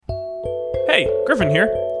Hey, Griffin here.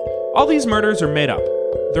 All these murders are made up.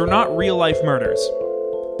 They're not real-life murders.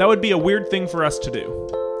 That would be a weird thing for us to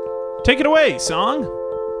do. Take it away, song!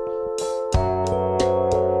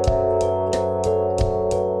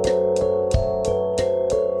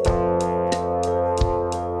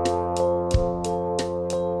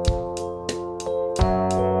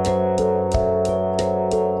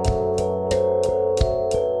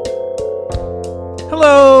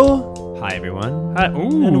 Hello! Hi, everyone. Hi.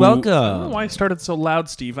 Ooh. And welcome. I don't know why I started so loud,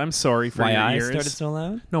 Steve. I'm sorry for Why your I ears. started so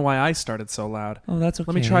loud? No, why I started so loud. Oh, that's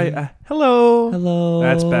okay. Let me try. Hello. Hello.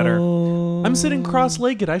 That's better. I'm sitting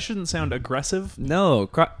cross-legged. I shouldn't sound aggressive. No,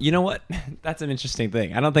 you know what? That's an interesting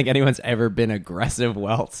thing. I don't think anyone's ever been aggressive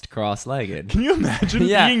whilst cross-legged. Can you imagine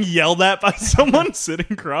Yeah. being yelled at by someone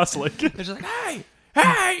sitting cross-legged? They're just like, hey!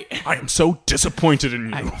 I am so disappointed in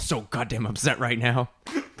you. I'm so goddamn upset right now.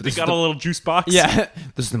 But They got a little juice box? Yeah.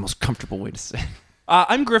 This is the most comfortable way to say.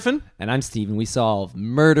 I'm Griffin. And I'm Steven. We solve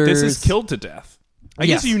murders. This is Killed to Death. I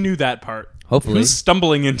Yes. guess you knew that part. Hopefully. Who's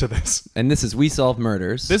stumbling into this? And this is We Solve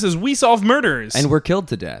Murders. This is We Solve Murders. And we're killed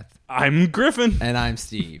to death. I'm Griffin. And I'm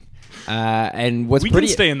Steve. And what's We pretty...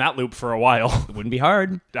 can stay in that loop for a while. It wouldn't be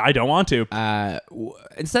hard. I don't want to.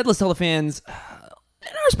 Instead, let's tell the fans, in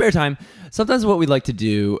our spare time, sometimes what we like to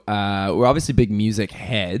do, we're obviously big music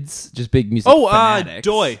heads, just big music fanatics.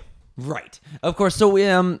 Doy. Right. Of course. So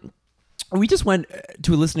we just went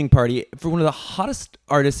to a listening party for one of the hottest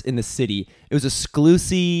artists in the city. It was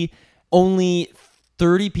exclusive. Only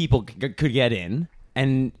 30 people could get in.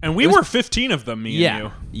 And we were 15 of them, me and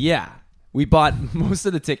you. Yeah. We bought most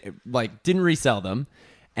of the tickets, didn't resell them.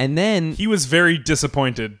 And then He was very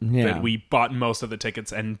disappointed that we bought most of the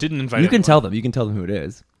tickets and didn't invite you can anyone. tell them. You can tell them who it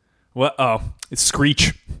is. What? Oh, it's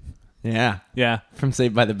Screech. Yeah. Yeah. From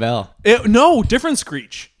Saved by the Bell. No, different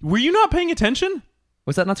Screech. Were you not paying attention?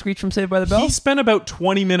 Was that not Screech from Saved by the Bell? He spent about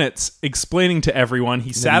 20 minutes explaining to everyone.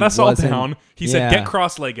 He sat he us all wasn't- down. He said, Yeah. "Get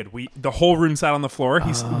cross-legged." The whole room sat on the floor.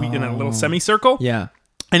 We in a little semicircle. Yeah.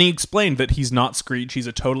 And he explained that he's not Screech. He's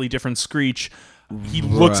a totally different Screech. He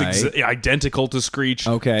looks Right. identical to Screech.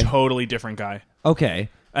 Okay. Totally different guy. Okay.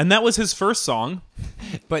 And that was his first song.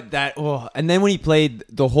 But and then when he played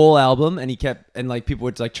the whole album and people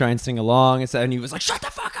would try and sing along and he was like, shut the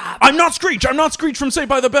fuck up. I'm not Screech. I'm not Screech from Saved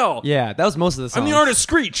by the Bell. Yeah, that was most of the song. I'm the artist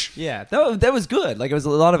Screech. Yeah, that was good. It was a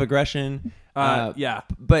lot of aggression. Yeah.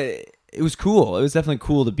 But it was cool. It was definitely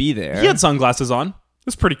cool to be there. He had sunglasses on. It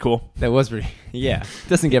was pretty cool. That was pretty, yeah.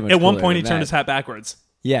 Doesn't get much At one cooler point, he than turned that. his hat backwards.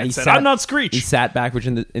 Yeah, and he said, sat, I'm not Screech. He sat backwards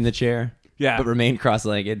in the chair. Yeah. But remained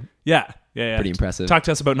cross-legged. Yeah. Pretty impressive. Talk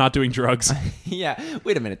to us about not doing drugs. Yeah,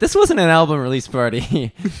 wait a minute. This wasn't an album release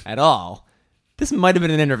party at all. This might have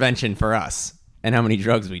been an intervention for us and how many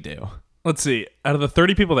drugs we do. Let's see. Out of the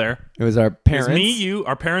 30 people there, It was our it parents. was me, you,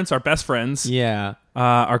 our parents, our best friends, Yeah.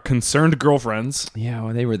 our concerned girlfriends. Yeah,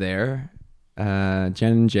 well, they were there. Jen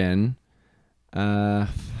and Jen. Yeah,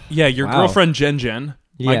 your Wow. girlfriend, Jen.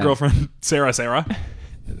 My Yeah. girlfriend, Sarah.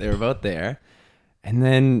 They were both there. And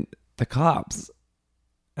then the cops.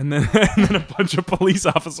 And then a bunch of police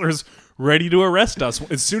officers ready to arrest us.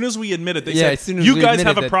 As soon as we admitted, they said, as soon as you we guys admitted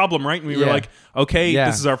have a that- problem, right? And we were Yeah. like, okay, Yeah.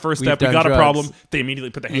 this is our first We've step. We done got a drugs. problem. They immediately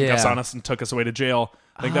put the handcuffs Yeah. on us and took us away to jail.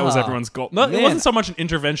 I think that was Ah, everyone's goal. No, it man. wasn't so much an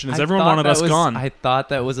intervention as I everyone thought wanted that us was- gone. I thought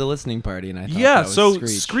that was a listening party. And I thought Yeah, that was so Screech.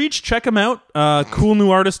 Screech, check him out. Cool new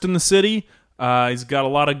artist in the city. He's got a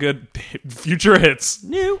lot of good future hits.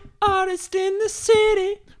 New artist in the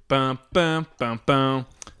city. Bum, bum, bum, bum.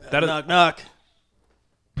 That is, Knock, knock.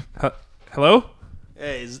 hello?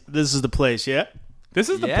 Hey, this is the place, yeah? This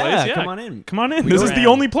is the Yeah, place. Yeah, come on in. Come on in. We This go is the around.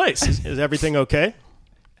 only place. Is everything okay?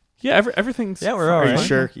 Yeah, everything's. Yeah, we're Are all you right.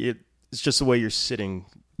 sure? It's just the way you're sitting,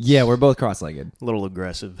 Yeah, we're both cross-legged. a little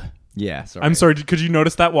aggressive. Yeah, sorry. I'm sorry. Could you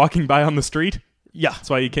notice that walking by on the street? Yeah. That's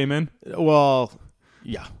why you came in. Well,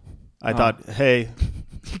 yeah. I thought, hey,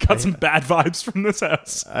 You got some bad vibes from this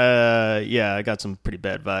house. yeah, I got some pretty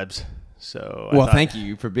bad vibes. So, I Well, thought- thank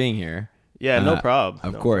you for being here. Yeah, no problem.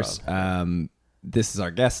 Of No course. problem. This is our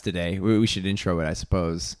guest today. We should intro it, I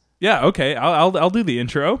suppose. Yeah. Okay. I'll do the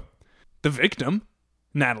intro. The victim,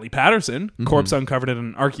 Natalie Patterson, corpse uncovered in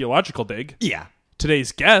an archaeological dig. Yeah.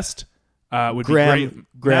 Today's guest would be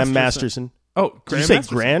Graham Masterson. Oh, Did Graham you say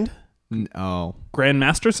Masterson. Grand? Oh. Grand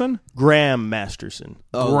Masterson? Graham Masterson.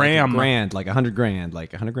 Oh, Graham. Like grand, like 100 grand,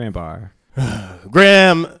 like 100 grand bar.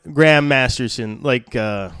 Graham Masterson. Like,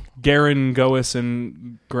 Garen, Gois,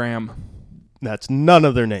 and Graham. that's none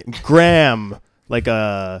of their name. Graham. Like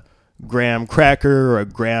a graham cracker or a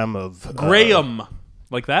gram of... Graham.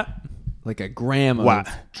 Like that? Like a gram of Wow.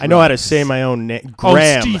 I know how to say my own name. Oh,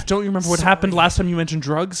 Graham. Steve, don't you remember what happened last time you mentioned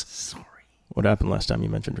drugs? Sorry. What happened last time you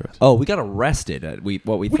mentioned drugs? Oh, we got arrested at we got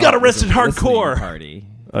thought was arrested a listening hardcore. party.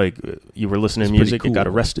 Like you were listening to It's pretty music and got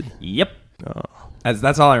cool. arrested. Yep. Oh.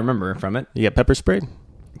 That's all I remember from it. You got pepper sprayed?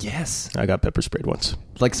 Yes. I got pepper sprayed once.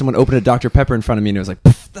 Like someone opened a Dr. Pepper in front of me and it was like,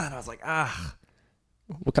 poof, and I was like, ah.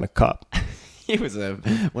 What kind of cop? He was one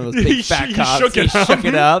of those big fat He cops. shook it up. Shook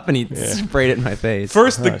it up and he sprayed it in my face.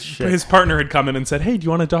 First, shit. his partner had come in and said, "Hey, do you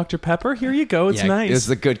want a Dr. Pepper? Here you go. It's yeah, nice." It was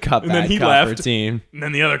the good cop, And then bad he cop left. routine. And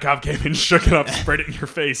then the other cop came in, shook it up, sprayed it in your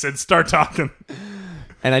face, said, "Start talking."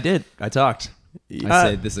 And I did. I talked. I Uh,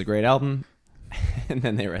 said, this is a great album. And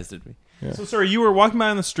then they arrested me. So, sorry, you were walking by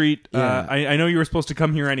on the street. Yeah. I know you were supposed to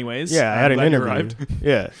come here anyways. Yeah, I had I'm an glad you interview. arrived.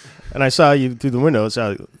 Yeah, and I saw you through the window.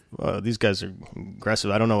 So these guys are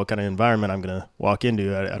aggressive. I don't know what kind of environment I'm gonna walk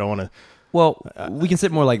into. I don't want to. Well, we can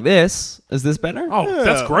sit more like this. Is this better? Oh,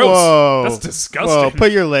 that's gross. Whoa. That's disgusting. Whoa,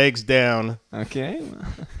 put your legs down. Okay.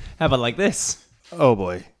 How about like this? Oh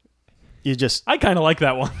boy, you just. I kind of like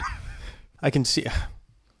that one. I can see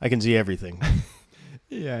everything.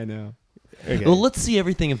 Yeah, I know. Okay. Well, let's see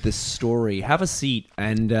everything of this story. Have a seat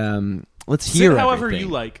and let's Sit hear however everything.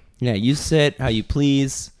 you like. Yeah, you sit how you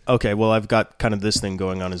please. Okay, well, I've got kind of this thing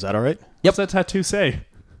going on. Is that all right? What's that tattoo say?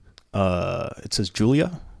 It says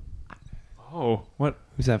Julia. Oh, what?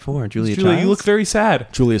 Who's that for? Julia Julia, Childs? you look very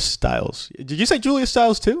sad. Julia Stiles. Did you say Julia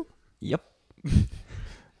Stiles too? Yep.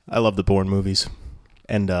 I love the Bourne movies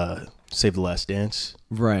and Save the Last Dance.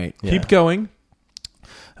 Right. Yeah. Keep going.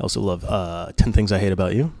 I also love 10 Things I Hate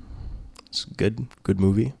About You. It's a good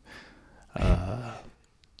movie.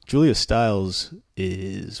 Julia Stiles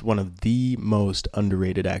is one of the most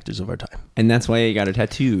underrated actors of our time. And that's why you got it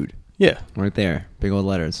tattooed. Yeah, Right there. Big old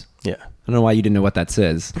letters. yeah. I don't know why you didn't know what that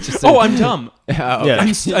says. It just says- Oh, I'm dumb. Oh, Yeah.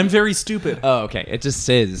 I'm very stupid. Oh, okay. It just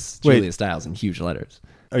says Wait. Julia Stiles in huge letters.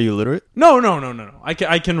 Are you illiterate? No. I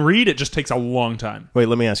can read. It just takes a long time. Wait,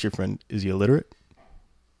 let me ask your friend. Is he illiterate?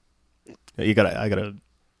 I gotta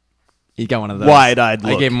He got one of those. wide-eyed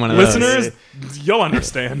look. I gave him one of those. Listeners, you'll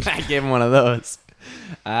understand. I gave him one of those.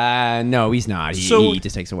 No, he's not. So he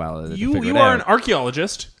just takes a while to You figure it are out. an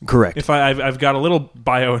archaeologist. Correct. If I've got a little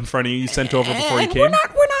bio in front of you sent over before you And came. we're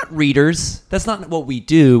not readers. That's not what we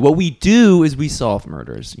do. What we do is we solve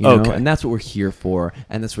murders. You know? Okay. And that's what we're here for.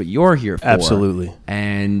 And that's what you're here for. Absolutely.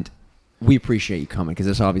 And we appreciate you coming because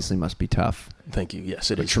this obviously must be tough. Thank you.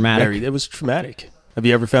 Yes, it is. traumatic? It was traumatic. Have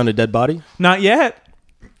you ever found a dead body? Not yet.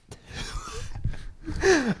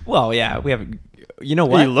 Well, yeah, we haven't. You know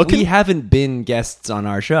what? you looking? We haven't been guests on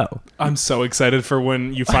our show. I'm so excited for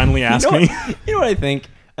when you finally ask you know me. What, you know what I think?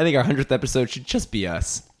 I think our 100th episode should just be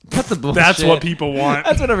us. That's the bullshit. That's what people want.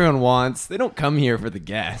 That's what everyone wants. They don't come here for the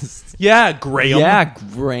guests. Yeah, Graham. Yeah,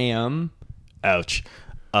 Graham. Ouch.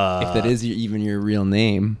 If that is even your real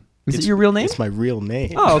name. Is it It's- your real name? It's my real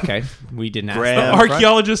name. Oh, okay. We didn't ask Graham. that.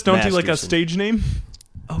 Archaeologists don't do like a Masterson. stage name.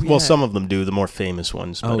 Oh, yeah. Well, some of them do, the more famous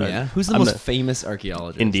ones. Oh, but yeah? Who's the I'm most famous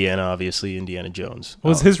archaeologist? Indiana, obviously. Indiana Jones. What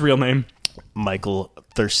was his real name? Michael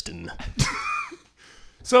Thurston.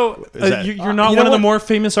 So that- you're not you one know of the what? more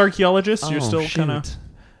famous archaeologists. You're Oh, still shoot. kind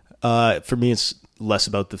of For me, it's less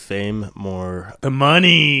about the fame, more... the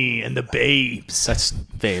money and the babes. That's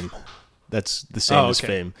fame. That's the same Oh, as okay.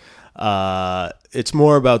 fame. It's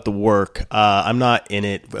more about the work. I'm not in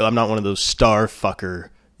it. I'm not one of those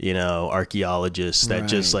Starf-cker, archaeologists that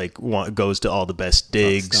just Right. goes to all the best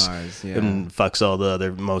digs stars, yeah. and fucks all the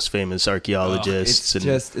other most famous archaeologists.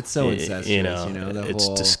 It's so y- incestuous, the it's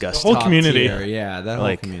whole, disgusting. The whole top community. tier, yeah, that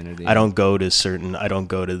Like, whole community. I don't go to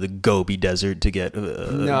the Gobi Desert to get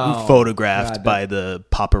No. photographed God, by the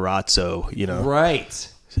paparazzo. Right.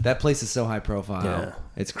 That place is so high profile. Yeah.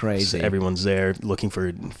 It's So crazy. everyone's there looking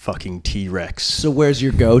for fucking T-Rex. So where's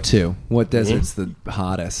your go-to? What desert's the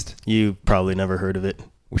hottest? You probably never heard of it.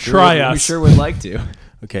 We Try We us. sure would like to.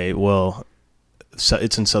 Okay, well,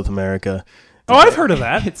 it's in South America. Oh, I've heard of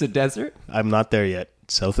that. It's a desert? I'm not there yet.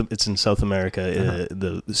 It's in South America.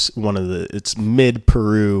 It's mid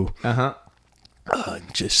Peru, Uh-huh.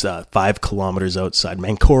 just 5 kilometers outside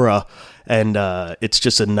Mancora, and it's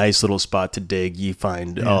just a nice little spot to dig. You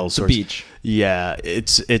find all It's a sorts. beach. Yeah,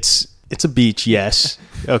 it's a beach. Yes.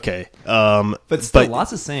 Okay. But still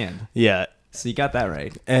lots of sand. Yeah. So you got that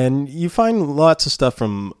right. And you find lots of stuff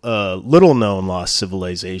from a little-known lost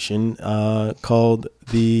civilization called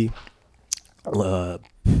the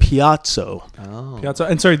Piazzo Oh. Piazza.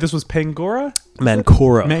 And sorry, this was Pangora?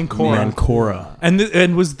 Mancora. Mancora. Mancora.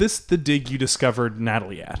 And was this the dig you discovered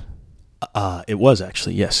Natalie at? It was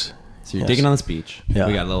actually, yes. So you're Yes. digging on this beach. Yeah.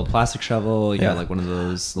 We got a little plastic shovel. You Yeah. got like one of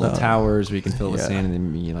those little towers where you can fill it with Yeah. sand and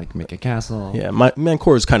then you like make a castle. Yeah,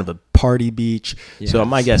 Mancor is kind of a party beach, so Yeah.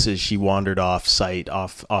 my guess is she wandered off site,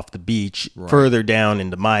 off the beach, Right. further down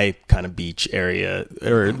into my kind of beach area,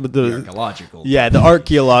 or The the archaeological. yeah, the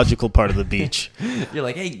archaeological part of the beach. You're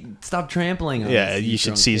like, hey, stop trampling on Yeah, this, you should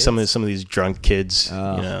drunk see kids. some of these drunk kids.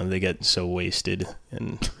 Oh. You know, they get so wasted,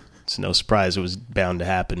 and it's no surprise it was bound to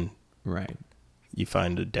happen. Right. You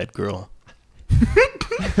find a dead girl.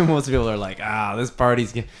 Most people are like,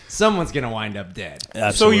 someone's gonna wind up dead. So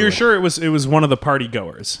Absolutely. you're sure it was one of the party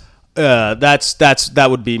goers? That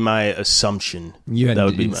would be my assumption. You that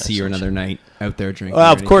would be didn't my see her assumption. another night out there drinking.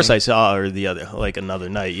 Well, or of course I anything? saw her another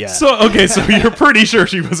night. Yeah. So you're pretty sure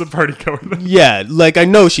she was a party goer then? Yeah, like I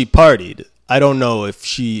know she partied. I don't know if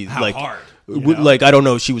she How hard, like I don't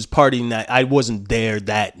know if she was partying that. I wasn't there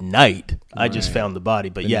that night. I just Right. found the body.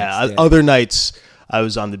 But The yeah, next day. other nights I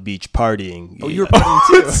was on the beach partying. Oh, you were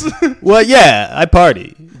partying too. Well, yeah, I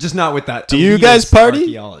party. Just not with that. Do you guys elitist party?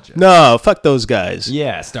 archaeologist. No, fuck those guys.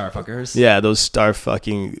 Yeah, Starf-fuckers. Yeah, those star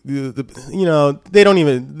fucking. You know, they don't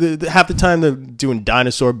even. Half the time they're doing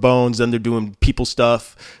dinosaur bones, then they're doing people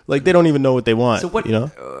stuff. Like they don't even know what they want. So what? You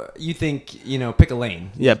know. You think pick a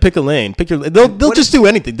lane? Yeah, pick a lane. Pick your. They'll What just do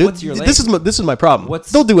anything. what's your This is my problem.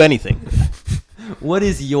 What's- They'll do anything. What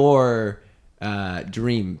is your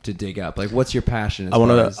dream to dig up? Like, what's your passion? as I want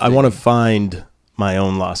far to. as I want to digging? find my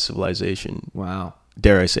own lost civilization. Wow.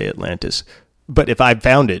 Dare I say Atlantis? But if I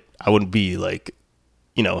found it, I wouldn't be like,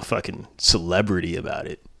 a fucking celebrity about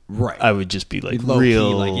it. Right. I would just be like Low real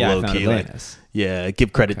key, like, yeah, I low found key. Like, Atlantis. yeah,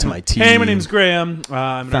 give credit to my team. Hey, my name's Graham.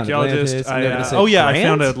 I'm an Found archaeologist. Atlantis. I'm never gonna say I Grant?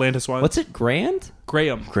 found Atlantis once. What's it? Grand?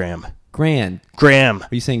 Graham? Graham. Are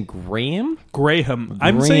you saying Graham? Graham.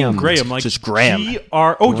 I'm saying Graham. Like Just Graham.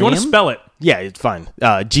 G-R. Oh, do you want to Graham? spell it? Yeah, it's fine.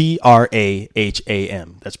 Graham.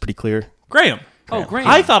 That's pretty clear. Graham. Oh, Graham.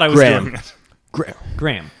 I thought I was Graham. doing it.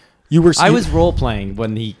 Graham. You were. I was role playing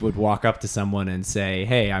when he would walk up to someone and say,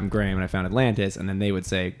 "Hey, I'm Graham, and I found Atlantis," and then they would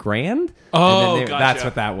say, "Grand." Oh, and then gotcha. That's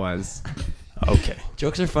what that was. okay.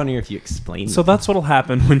 Jokes are funnier if you explain. So that's what'll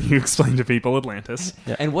happen when you explain to people Atlantis.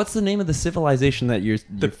 And what's the name of the civilization that you're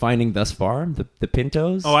finding thus far? The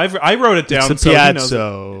Pintos? Oh, I wrote it down. It's so a he knows it.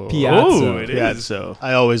 Piazzo. Piazza. Oh, it is. Piazzo.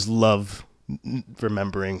 I always love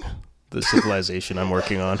remembering the civilization I'm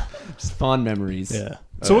working on. Just fond memories. Yeah.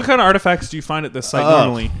 So what kind of artifacts do you find at this site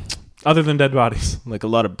normally, other than dead bodies? Like a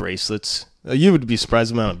lot of bracelets. You would be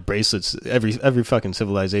surprised the amount of bracelets every fucking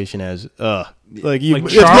civilization has. Like you, Like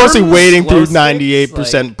it's mostly charms? wading Glow through sticks?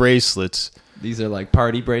 98% bracelets. These are like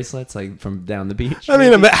party bracelets, like from down the beach. I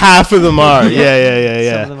mean, maybe? half of them are.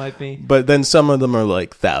 Yeah. Some of them might be. But then some of them are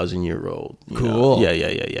like 1,000-year-old. you know? Cool.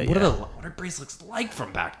 Yeah. What are bracelets like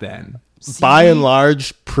from back then? By and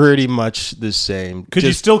large, pretty much the same. Could you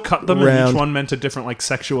Just still cut them and round. each one meant a different like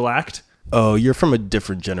sexual act? Oh, you're from a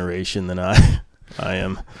different generation than I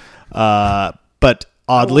am. But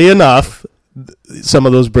oddly enough, some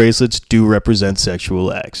of those bracelets do represent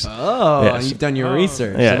sexual acts. Oh, Yes. you've done your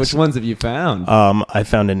research. Yes. So which ones have you found? I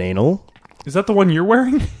found an anal. Is that the one you're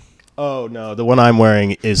wearing? Oh no, the one I'm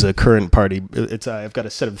wearing is a current party. It's I've got a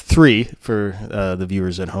set of 3 for the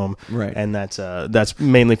viewers at home, Right. And that's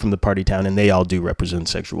mainly from the party town, and they all do represent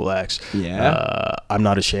sexual acts. Yeah. I'm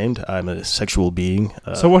not ashamed. I'm a sexual being.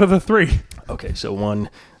 So what are the 3? Okay, so one,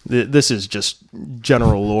 this is just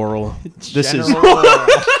general Laurel. This is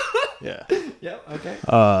yeah. Yeah. Okay.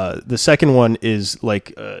 The second one is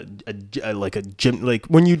like a gym. Like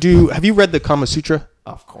when you do, have you read the Kama Sutra?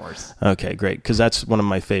 Of course. Okay, great, because that's one of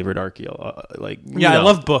my favorite Yeah, I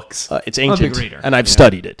love books. It's I'm a big ancient, reader. and I've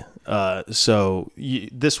studied it.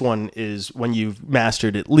 This one is when you've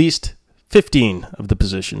mastered at least 15 of the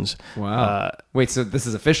positions. Wow. Wait, so this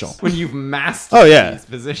is official? When you've mastered Oh, yeah. these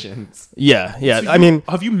positions. Yeah. So I mean,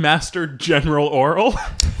 have you mastered general oral?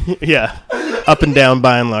 yeah. Up and down,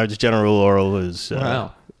 by and large, general oral is.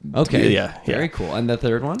 Wow. Okay. yeah. Very cool. And the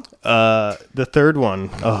third one? The third one,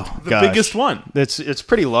 The gosh. biggest one. It's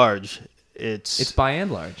pretty large. It's by and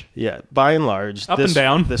large. Yeah, by and large. Up and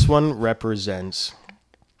down. This one represents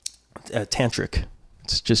tantric.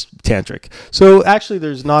 It's just tantric. So actually,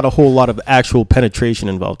 there's not a whole lot of actual penetration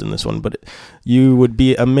involved in this one, but you would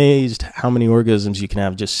be amazed how many orgasms you can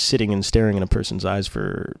have just sitting and staring in a person's eyes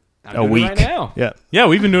for I'm a doing it week. right now. Yeah. Yeah,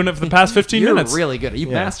 we've been doing it for the past 15 You're minutes. really good.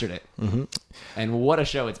 You've mastered it. Mm-hmm. And what a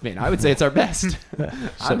show it's been. I would say it's our best.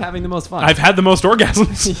 I'm having the most fun. I've had the most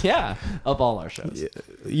orgasms. yeah, of all our shows.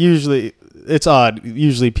 Usually, it's odd.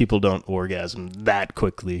 Usually, people don't orgasm that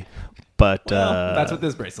quickly. But That's what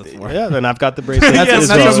this bracelet's for. yeah, then I've got the bracelet. Yes, as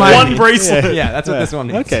that's well. one bracelet. Yeah, that's what this one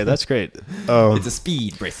means. Okay, that's great. It's a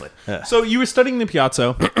speed bracelet. So you were studying the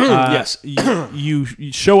Piazza. Yes. You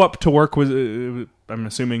show up to work with, I'm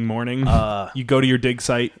assuming, morning. You go to your dig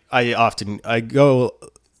site. I go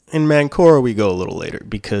in Mancora. We go a little later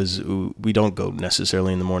because we don't go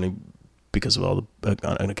necessarily in the morning because of all the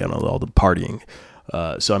partying.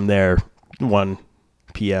 So I'm there 1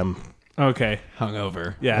 p.m. Okay.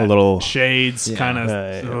 Hungover. Yeah. A little shades, Yeah. kind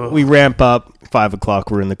of. We ramp up 5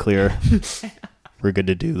 o'clock. We're in the clear. We're good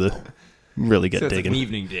to do really get So it's like digging. an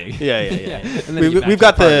evening dig. Yeah. And then you get back We've to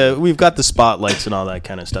got the we've got the spotlights and all that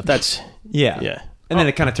kind of stuff. That's Yeah. And then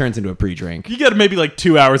it kind of turns into a pre-drink. You get maybe like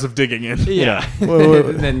 2 hours of digging in. Yeah. Well,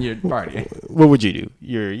 And then you're partying. What would you do?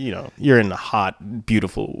 You're in the hot,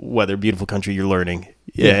 beautiful weather, beautiful country. You're learning,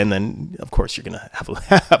 and then of course you're gonna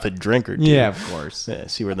have a drink or two. Yeah, of course.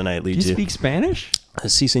 See where the night Do leads you you. speak Spanish?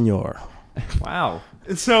 Si, senor. Wow.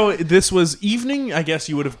 So this was evening. I guess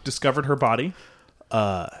you would have discovered her body.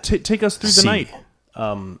 Take us through the Si. night.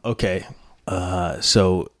 Okay.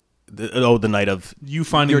 So, the night of You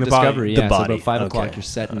finding Your the body. discovery, The yeah. body. So about 5 o'clock, Okay. you're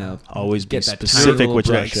setting up. always be Get that tiny specific, little which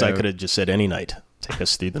brush because I out. could have just said any night. Take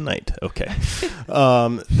us through the night. Okay.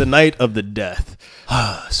 The night of the death.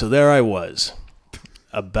 So there I was,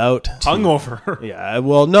 about to- Hungover. Yeah,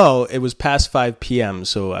 well, no, it was past 5 p.m.,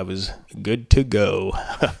 so I was good to go,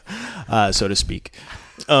 so to speak.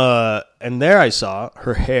 And there I saw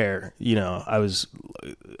her hair. I was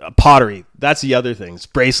pottery. That's the other thing. It's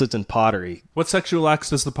bracelets and pottery. What sexual acts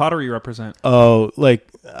does the pottery represent? Oh,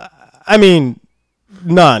 I mean,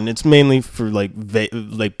 none. It's mainly for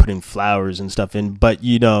like putting flowers and stuff in. But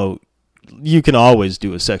you can always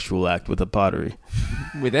do a sexual act with a pottery.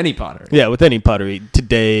 With any pottery. Yeah, with any pottery.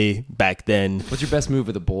 Today, back then, What's your best move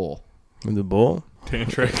with a bowl? with the bowl.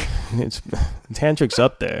 Tantric. It's tantric's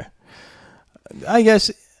up there. I guess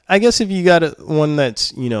if you got one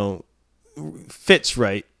that's fits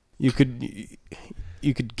right, you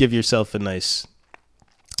could give yourself a nice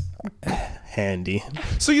handy.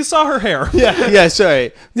 So you saw her hair. Yeah.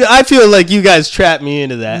 Sorry. I feel like you guys trapped me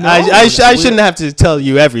into that. No, I shouldn't have to tell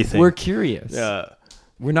you everything. We're curious.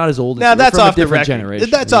 We're not as old as Now you. We're that's from off a the different record. generation.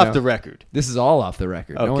 That's you off know? the record. This is all off the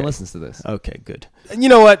record. No one Okay. listens to this. Okay, good. You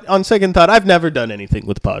know what? On second thought, I've never done anything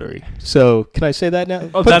with pottery. So can I say that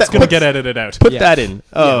now? Oh, that's going to get edited out. Put Yeah. that in.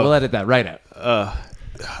 Yeah, we'll edit that right out.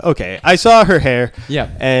 Okay. I saw her hair.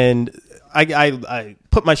 Yeah. And I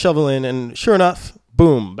put my shovel in, and sure enough,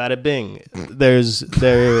 boom, bada bing. There's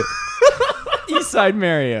Eastside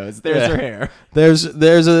Mario's. There's her hair. there's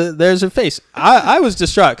her face. I was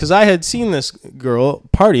distraught because I had seen this girl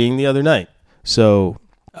partying the other night. So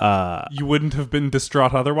You wouldn't have been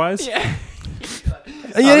distraught otherwise? Yeah.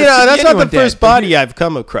 that's not the anyone first dead. body I've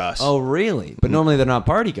come across. Oh, really? But normally they're not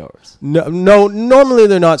party goers. No, normally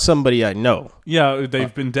they're not somebody I know. Yeah,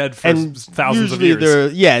 they've been dead for And thousands of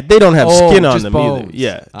usually years. they don't have skin on just them bones. either.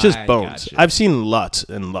 Yeah, just I bones. gotcha. I've seen lots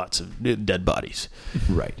and lots of dead bodies.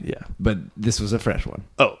 Right. Yeah. But this was a fresh one.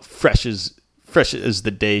 Oh, fresh as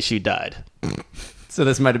the day she died. So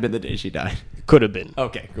this might have been the day she died. Could have been.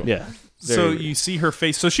 Okay, cool. Yeah. So you see her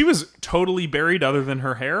face. So she was totally buried other than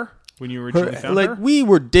her hair when you originally found her? we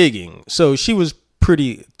were digging, so she was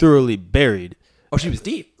pretty thoroughly buried. Oh, she was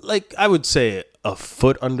deep. Like I would say a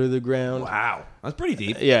foot under the ground. Wow. That's pretty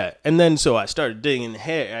deep. Yeah, and then so I started digging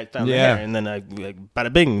hair. I found the Yeah. hair, and then I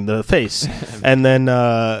bada bing the face, and then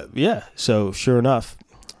so sure enough,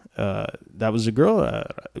 that was a girl.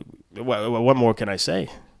 What more can I say?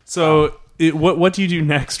 So what do you do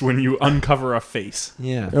next when you uncover a face?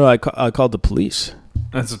 Yeah. I called the police.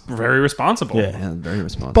 That's very responsible. Yeah. Yeah, very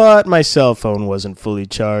responsible. But my cell phone wasn't fully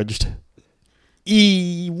charged.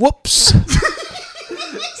 Whoops.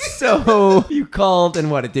 So you called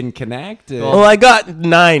and what? It didn't connect. Well, I got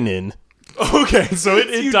 9 in. Okay, so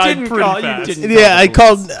it You died didn't pretty call- you fast. didn't- Yeah,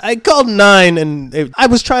 I called 9, and I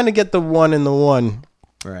was trying to get the 1 in the 1,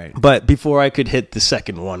 right. but before I could hit the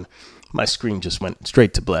second one, my screen just went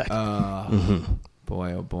straight to black.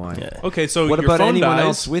 Boy, oh boy. Yeah. Okay, so What your about phone anyone dies.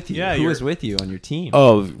 else with you? Yeah, Who you're- was with you on your team?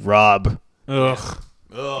 Oh, Rob. Ugh.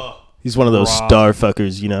 He's one of those Rob. star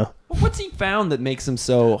fuckers, What's he found that makes him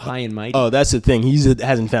so high and mighty? Oh, that's the thing. He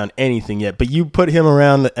hasn't found anything yet. But you put him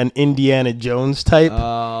around an Indiana Jones type.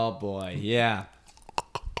 Oh, boy, yeah.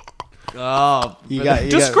 Oh, you got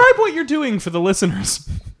Describe what you're doing for the listeners.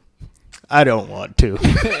 I don't want to.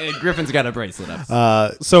 Griffin's got a bracelet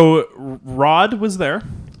up. So Rod was there.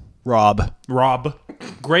 Rob.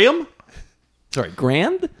 Graham? Sorry,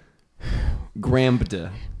 Grand?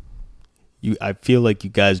 Grambda. I feel like you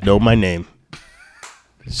guys know my name.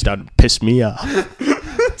 It's starting to piss me off.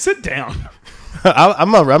 Sit down.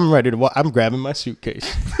 I'm ready to walk. I'm grabbing my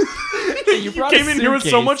suitcase. You came in here with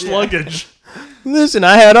so much luggage. Listen,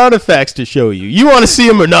 I had artifacts to show you. You want to see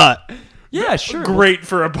them or not? Yeah, sure. Great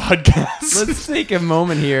for a podcast. Let's take a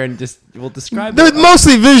moment here and we'll describe. They're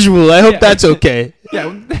mostly visual. I hope that's okay.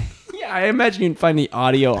 Yeah, I imagine you'd find the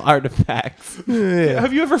audio artifacts. Yeah.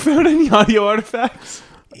 Have you ever found any audio artifacts?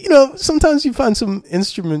 Sometimes you find some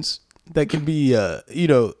instruments that can be, a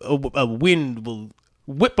wind will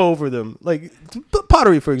whip over them. Like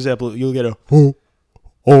pottery, for example, you'll get a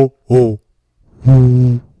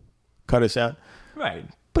kind of sound. Right.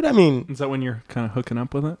 But I mean, Is that when you're kind of hooking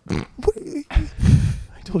up with it?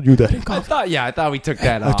 I told you that. I thought we took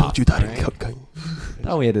that off. I told you that. Right? I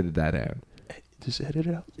thought we edited that out. Just edit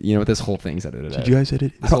it out. You know what? This whole thing's edited out. Did you guys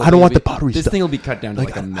edit it? I don't want the pottery This stuff. thing will be cut down to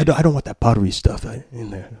like a minute. I don't want that pottery stuff in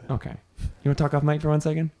there. Okay. You want to talk off mic for 1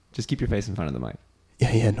 second? Just keep your face in front of the mic.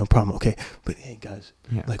 Yeah, no problem. Okay, but hey, guys,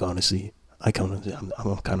 Yeah. like honestly, I'm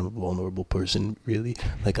kind of a vulnerable person, really.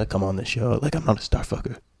 Like I come on the show, like I'm not a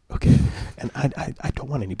Starf-cker, okay? And I don't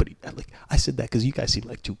want anybody. I said that because you guys seem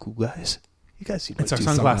like two cool guys. You guys seem It's like our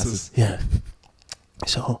two sunglasses. Yeah.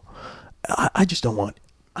 So I just don't want.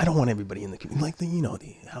 I don't want everybody in the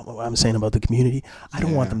community, what I'm saying about the community. I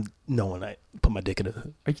don't want them knowing I put my dick in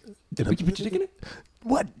a. Did you put your dick in it?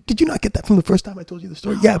 What? Did you not get that from the first time I told you the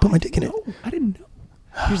story? Yeah, I put my dick in it. No, I didn't know.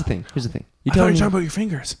 Here's the thing. I thought you were talking about your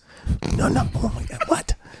fingers. No. Oh my God.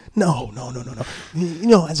 What?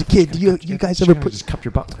 No. As a kid, you guys ever put? Just cup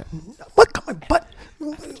your butt. What? Cut my butt?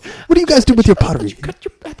 What do you guys do with your pottery?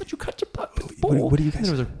 I thought you cut your butt. What do you guys?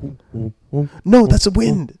 There was a No, that's a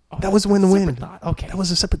wind. That was when the wind. thought. Okay. That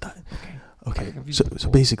was a separate thought. Okay. So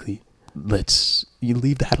basically, you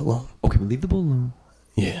leave that alone. Okay, we leave the bull alone.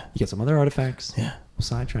 Yeah. You get some other artifacts. Yeah. We'll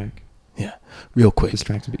sidetrack. Yeah. Real quick.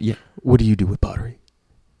 Distract a bit. Yeah. What do you do with pottery?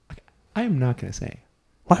 I am not going to say.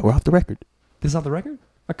 Why? We're off the record. This is off the record?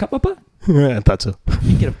 I cut my butt? I thought so.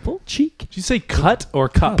 You get a full cheek. Did you say cut or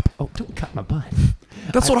cup? Oh, don't cut my butt.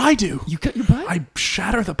 That's what I do. You cut your butt? I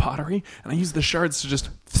shatter the pottery and I use the shards to just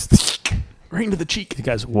right into the cheek. You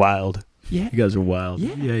guys are wild. Yeah. You guys are wild.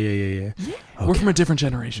 Yeah. Yeah. We're from a different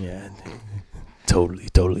generation. Yeah. Totally.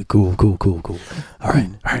 Cool. All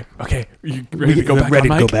right. Okay. You ready to go back ready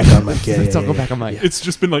on to mic? go back on mic. Yeah, Let's all yeah, go yeah. back on mic. It's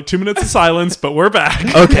just been like 2 minutes of silence, but we're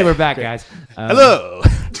back. Okay, we're back, guys. Hello.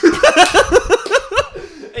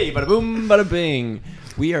 Hey, bada boom, bada bing.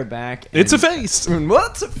 We are back. It's a face.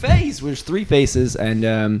 What's a face? There's 3 faces,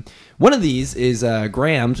 and one of these is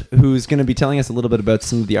Graham, who's going to be telling us a little bit about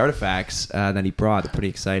some of the artifacts that he brought. They're pretty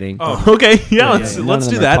exciting. Oh, okay. Yeah, let's None of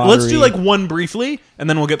do them that. are Let's do pottery. like one briefly, and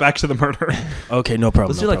then we'll get back to the murder. Okay, no problem.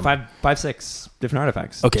 Let's do like five, 6 different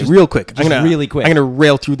artifacts. Okay, Just real quick. really quick. I'm gonna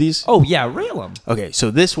rail through these. Oh yeah, rail them. Okay, so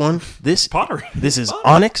this Pottery. This is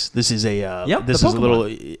onyx. This is a. Yep, This the is a little.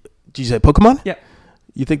 Did you say Pokemon? Yeah,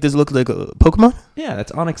 You think this looks like a Pokemon? yeah.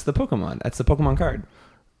 That's Onyx the Pokemon. That's the Pokemon card.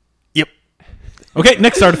 Yep. Okay,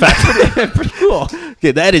 next artifact. Pretty cool.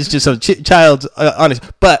 Okay, that is just a child's Onyx.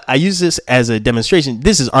 But I use this as a demonstration.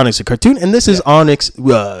 This is Onyx, a cartoon, and this is Onyx.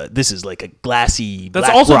 This is like a glassy. That's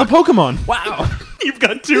black also rock. the Pokemon. Wow. You've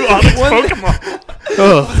got 2 Onyx Pokemon.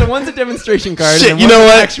 Oh. So one's a demonstration card, Shit, and you one's know an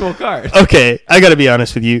what? actual card. Okay, I gotta be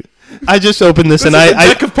honest with you. I just opened this and is a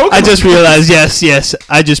deck of Pokemon I just realized, yes,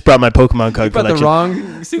 I just brought my Pokemon card But the collection.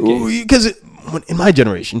 wrong suitcase. Because in my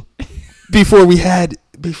generation, before we had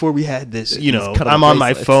this, cut I'm out on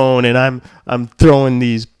my bracelets. phone and I'm throwing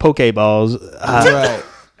these Pokeballs.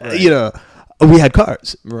 Right. We had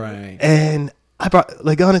cards, Right. and I brought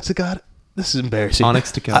like Onyx to God. This is embarrassing.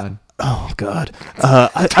 Onyx to God. Oh God.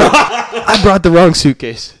 I brought the wrong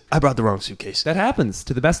suitcase. That happens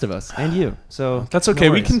to the best of us and you. So That's okay.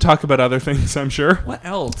 no We worries. can talk about other things, I'm sure. What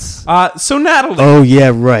else? So Natalie. Oh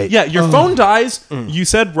yeah, right. Yeah, your phone dies. You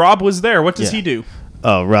said Rob was there. What does Yeah. he do?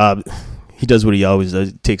 Oh, Rob, he does what he always does.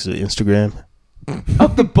 He takes an Instagram.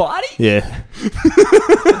 Of the body? Yeah,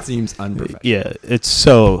 That seems unprofessional. yeah. It's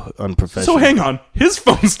so unprofessional. So hang on. His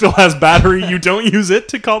phone still has battery. You don't use it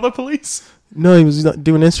to call the police? No, he was not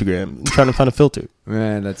doing Instagram, trying to find a filter.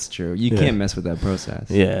 Right, that's true. You Yeah. can't mess with that process.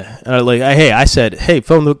 Yeah, I said, hey,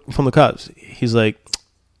 phone the cops. He's like,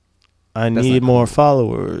 I That's need not more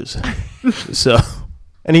followers. So,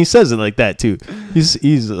 and he says it like that too.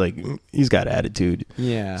 He's like, he's got attitude.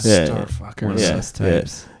 Yeah. Yeah. Starf-cker. One of Yeah, those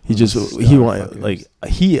types. He just he want like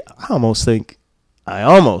I almost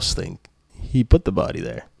think he put the body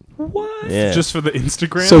there. What? Yeah, Just for the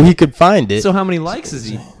Instagram? so he could find it. So how many likes is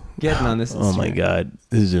he getting on this? Oh my Instagram? God,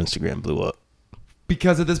 his Instagram blew up.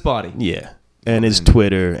 Because of this body. Yeah, and his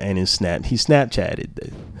Twitter and his Snap. He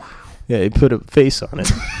Snapchatted. Yeah, he put a face on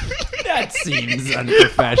it. That seems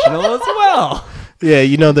unprofessional as well. Yeah,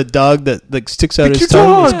 you know the dog that like sticks out his cute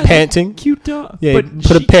tongue, is dog. panting. Cute dog. Yeah, but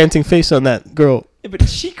put a panting face on that girl. But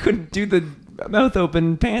she couldn't do the mouth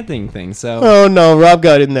open panting thing. So. Oh no, Rob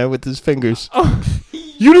got in there with his fingers. Oh,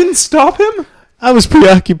 you didn't stop him I was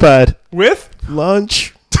preoccupied. with?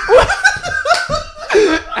 Lunch.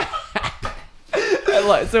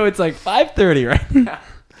 So it's like 5:30 right now.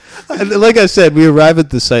 Like I said, we arrive at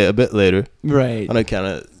the site a bit later Right. on account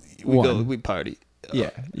of One. we party.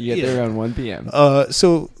 Yeah. You get there around 1 p.m.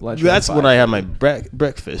 So Lunch that's around when I have 5:30. my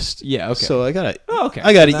breakfast. Yeah, okay. So I gotta. Oh, okay.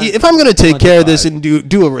 I gotta So eat. If I'm gonna take lunch care at of this 5. and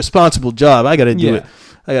do a responsible job, I gotta do Yeah. it.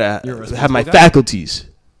 I You're a gotta responsible have my guy? faculties.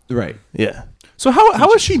 Right. Yeah, So how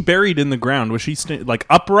was she buried in the ground? Was she like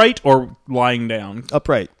upright or lying down?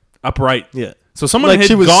 upright. Upright. Yeah, So someone like had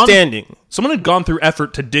she was gone. standing. Someone had gone through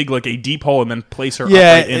effort to dig like a deep hole and then place her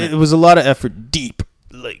Yeah, upright in it it. was a lot of effort. Deep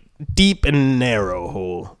and narrow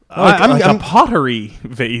hole. Like a pottery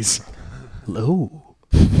vase. low,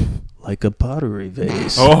 like a pottery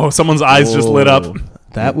vase. Oh, someone's eyes just lit up.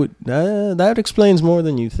 That explains more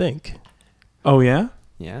than you think. Oh yeah.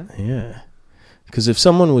 Yeah. Yeah, because if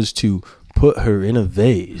someone was to put her in a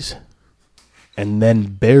vase and then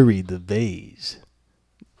bury the vase,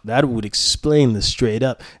 that would explain the straight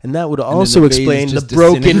up, and that would also the vase explain the just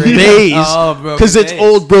broken disintegrated? vase. Oh, broken Because it's vase.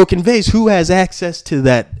 old broken vase. Who has access to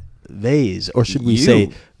that vase, or should we You. say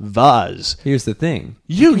vase? Here's the thing.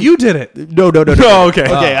 You did it. No. Oh, okay.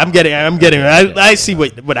 Okay, I'm getting it. I see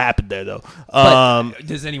what happened there though. But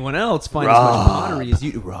does anyone else find as much Rob. pottery as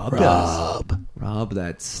you? Rob does. Rob,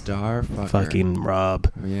 that Starf-cker. Fucking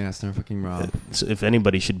Rob. Yeah, Starf-fucking Rob. So if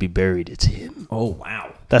anybody should be buried, it's him. Oh,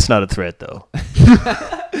 wow. That's not a threat though.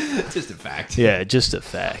 Just a fact. Yeah, just a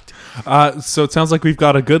fact. So it sounds like we've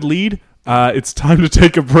got a good lead. It's time to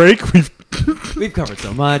take a break. We've covered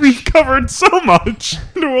so much. We've covered so much.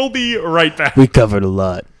 We'll be right back. We covered a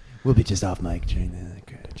lot. We'll be just off mic during the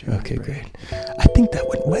Okay, great. I think that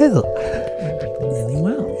went well. really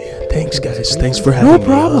well. Thanks, guys. Thanks for having me. No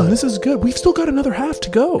problem. on. This is good. We've still got another half to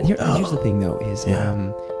go. Here's the thing, though, is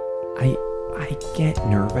Yeah. I get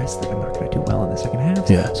nervous that I'm not going to do well in the second half.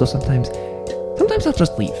 Yeah. So sometimes I'll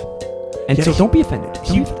just leave. And so don't be offended.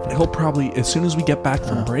 He'll probably, as soon as we get back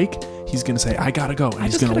from break, he's going to say, I got to go. And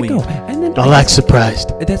he's going to leave. Go. And then I'll act surprised.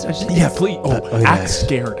 That's I just, Yeah, please. Act yes.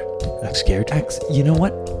 scared. I'm scared. You know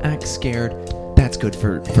what? Act scared. That's good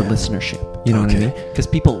for listenership. You know what I Okay. mean? Because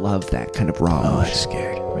people love that kind of raw Oh, I'm emotion,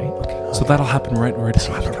 scared. right? Okay. So that'll happen right Right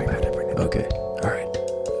now. Okay. All right.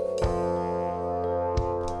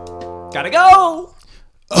 Gotta go.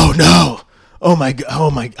 Oh no! Oh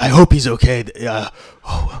my! I hope he's okay.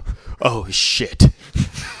 Oh shit!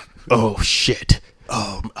 Oh shit!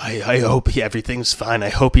 I hope everything's fine. I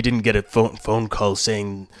hope he didn't get a phone call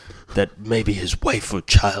saying that maybe his wife or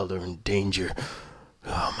child are in danger.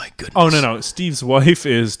 Oh my goodness! Oh, no. Steve's wife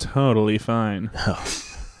is totally fine.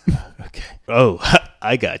 Okay. Oh,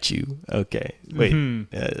 I got you. Okay. Wait.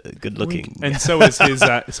 Good looking. And so is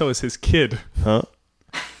his kid. Huh?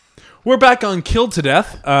 We're back on Killed to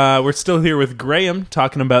Death. We're still here with Graham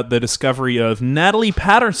talking about the discovery of Natalie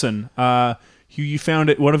Patterson, who you found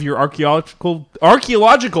at one of your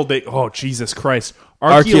archaeological digs. Oh, Jesus Christ.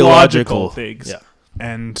 Archaeological digs. Yeah.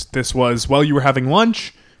 And this was while you were having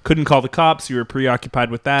lunch, couldn't call the cops, you were preoccupied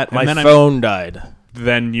with that. My And then phone died.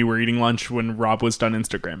 then you were eating lunch when Rob was done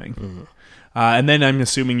Instagramming. Mm-hmm. And then I'm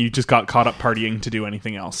assuming you just got caught up partying to do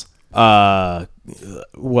anything else.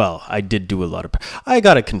 Well, I did do a lot of. I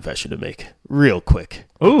got a confession to make, real quick.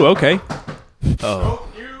 Oh, okay. Oh,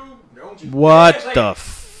 what the?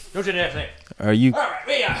 Don't you dare say. Are you? All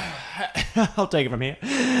right, I'll take it from here.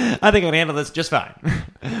 I think I can handle this just fine.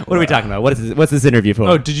 What are we talking about? What's this interview for?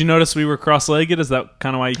 Oh, did you notice we were cross-legged? Is that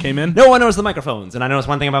kind of why you came in? No, I noticed the microphones, and I noticed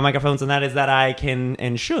one thing about microphones, and that is that I can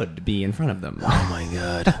and should be in front of them. Oh my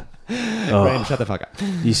god! Graham, shut the fuck up.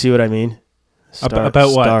 You see what I mean? About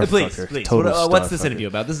what? Starf-cker. Please. Total What's this Starf-cker. interview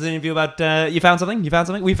about? This is an interview about you found something. You found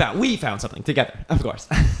something. We found something together. Of course.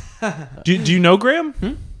 Do you know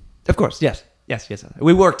Graham? Of course. Yes.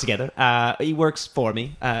 We work together. He works for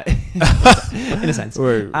me, in a sense.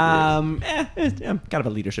 I'm kind of a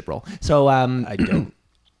leadership role. So I don't.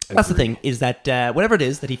 that's the thing is that whatever it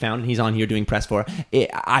is that he found and he's on here doing press for,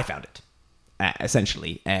 I found it.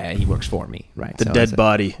 Essentially, he works for me, right? The dead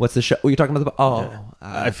body. What's the show? Oh, you're talking about the? Oh,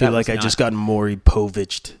 I feel like I just got Maury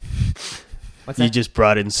Povich. What's You that? just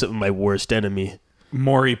brought in some of my worst enemy.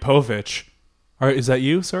 Maury Povich. Is that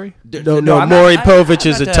you? Sorry. No, I'm Maury not- Povich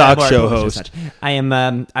is I'm a not, talk Maury show Povich as host. such. I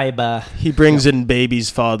am. He brings in babies'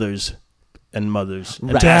 fathers. and mothers.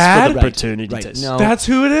 And Right. ask for the Right. paternity Right. test. No. That's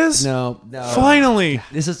who it is? No. Finally.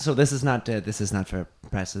 This is not for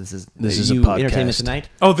press. This is a podcast. Entertainment Tonight.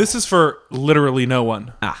 Oh, this is for literally no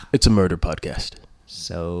one. It's a murder podcast.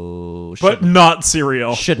 So But not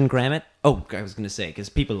cereal. shouldn't Graham it? Oh, I was going to say because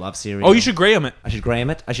people love cereal. Oh, you should Graham it. I should Graham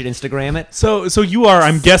it. I should Instagram it. So you are,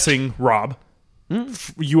 I'm guessing, Rob.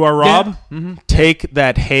 You are Rob? Mm-hmm. Take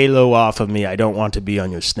that halo off of me. I don't want to be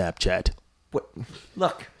on your Snapchat. What?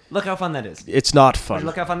 Look how fun that is. It's not fun.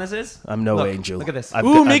 Look how fun this is. I'm no Look, angel. Look at this.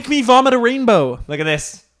 Ooh, make me vomit a rainbow. Look at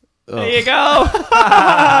this. Ugh. There you go.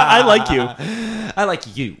 I like you. I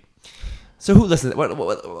like you. So who listens? What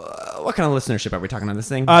kind of listenership are we talking on this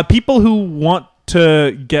thing? People who want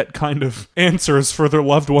to get kind of answers for their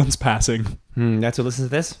loved ones passing. That's who listens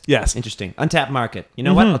to this? Yes. Interesting. Untapped market. You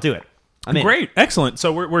know what? I'll do it. I'm in. Great. Excellent.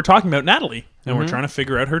 So we're talking about Natalie, and we're trying to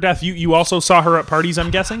figure out her death. You also saw her at parties,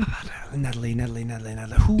 I'm guessing? Natalie.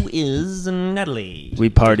 Who is Natalie? We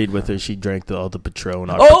partied with her. She drank all the Patron.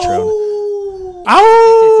 Our Patron.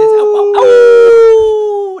 Oh!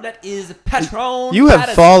 Oh! That is Patron. You have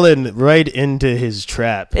Patterson. fallen right into his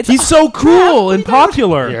trap. He's so cool and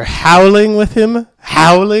popular. You're howling with him? He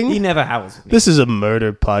Howling? never howls with me. This is a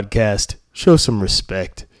murder podcast. Show some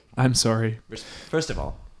respect. I'm sorry. First of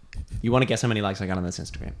all, you want to guess how many likes I got on this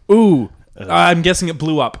Instagram? Ooh. I'm guessing it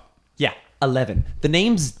blew up. Yeah, 11. The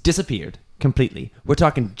names disappeared completely. We're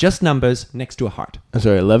talking just numbers next to a heart. I'm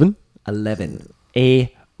sorry, 11? 11.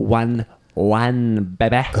 A11,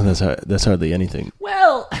 baby. Oh, that's hardly anything.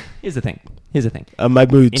 Well, here's the thing. My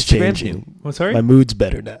mood's Instagram's changing. new. What's sorry? My mood's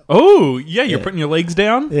better now. Oh, yeah, you're Yeah. putting your legs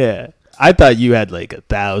down? Yeah. I thought you had like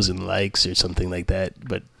 1,000 likes or something like that,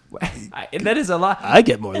 but That is a lot. I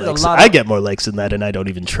get more There's a likes. lot I of- get more likes than that, and I don't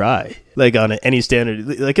even try. Like on any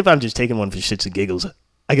standard, like if I'm just taking one for shits and giggles,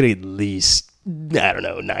 I get at least, I don't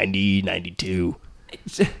know, 90, 92.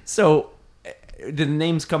 So, did the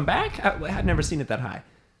names come back? I've never seen it that high.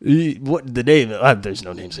 What the name? There's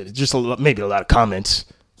no names in it. Just maybe a lot of comments.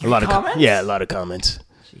 A lot Comments? of a lot of comments.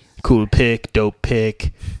 Cool pick, dope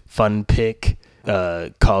pick, fun pick.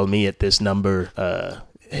 Call me at this number.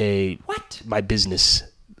 Hey, What? my business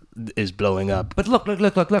is blowing up. But look. Click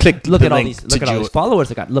Look the at all link these. to Look at all join. these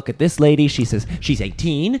followers I got. Look at this lady. She says she's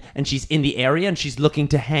 18 and she's in the area and she's looking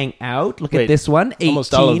to hang out. Look Wait, at this one. 18.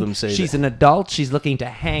 almost all of them say she's that. an adult. She's looking to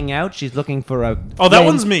hang out. She's looking for a. Oh, that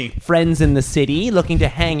one's me. Friends in the city looking to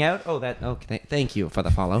hang out. Oh, that. Okay. Thank you for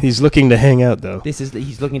the follow. He's looking to hang out though.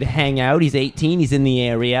 He's looking to hang out. He's 18. He's in the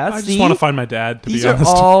area. I just want to find my dad, to These be are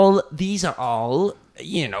honest. all.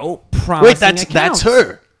 Promising Wait, that's accounts.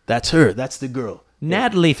 her. That's her. That's the girl.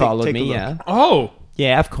 Natalie Take- followed take a me. look. Yeah. Oh.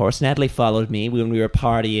 Yeah, of course. Natalie followed me when we were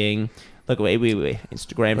partying. Look, wait.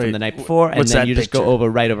 Instagram from Wait, the night before, and what's then that you just go picture? over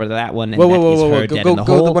right over to that one, and Whoa, that is her Go, dead go, in the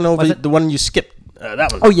go hole. the one over, Was it? the one you skipped.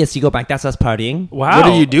 That one. Oh yes, you go back. That's us partying. Wow. What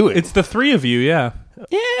are you doing? It's the three of you, yeah.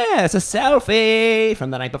 Yeah, it's a selfie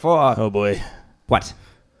from the night before. Oh boy. What?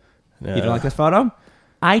 You don't like this photo?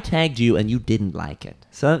 I tagged you, and you didn't like it.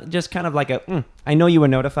 So just kind of like a. I know you were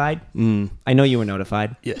notified. I know you were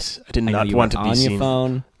notified. Yes, I did I know not you want were to be on seen. your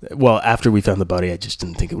phone. Well, after we found the body, I just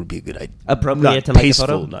didn't think it would be a good idea. Appropriate Not to like tasteful,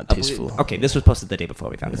 the photo. not tasteful. Okay, this was posted the day before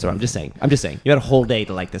we found it. So I'm just saying. You had a whole day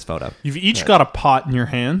to like this photo. You've each got a pot in your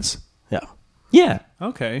hands. Yeah. Yeah.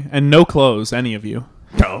 Okay. And no clothes, any of you.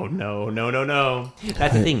 No.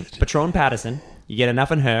 That's the thing. Patron Patterson. You get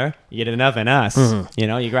enough in her. You get enough in us. You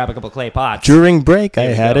know, you grab a couple clay pots. During break, I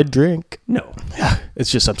we had go. a drink. No.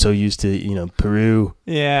 It's just I'm so used to Peru.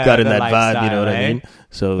 Yeah. Got in the that vibe. You know what I lifestyle, mean?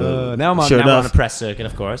 So Now I'm on, sure now we're on enough, a press circuit,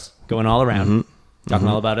 of course, going all around, talking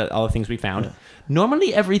all about it, all the things we found.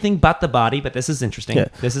 Normally everything but the body, but this is interesting. Yeah.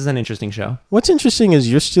 This is an interesting show. what's interesting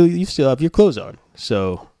is you still have your clothes on.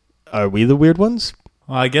 So are we the weird ones?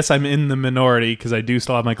 Well, I guess I'm in the minority because I do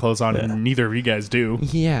still have my clothes on, and neither of you guys do.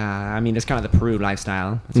 Yeah, I mean, it's kind of the Peru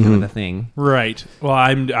lifestyle. That's kind of the thing. Right. Well,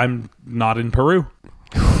 I'm not in Peru,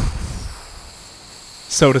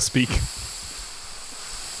 so to speak.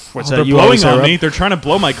 What's They're You blowing always on are me. up? They're trying to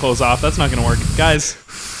blow my clothes off. That's not going to work, guys.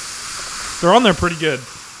 They're on there pretty good.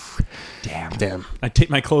 Damn. I take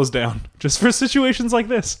my clothes down just for situations like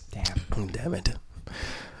this. Damn it.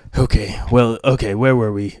 Okay. Well. Okay. Where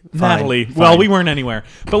were we? Fine, Natalie. fine. Well, we weren't anywhere,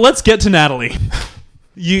 but let's get to Natalie.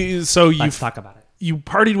 Let's talk about it. You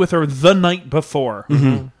partied with her the night before.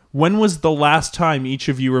 When was the last time each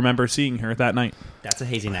of you remember seeing her that night? That's a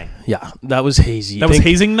hazy night. Yeah, that was hazy. That was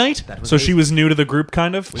hazing night? was So she hazing. was new to the group,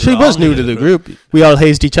 kind of? She were was all new to the group. We all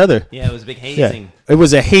hazed each other. Yeah, it was a big Yeah. hazing. It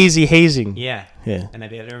was a hazy hazing. Yeah. Yeah. And I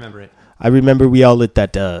did remember it. I remember we all lit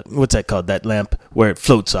that. What's that called? That lamp where it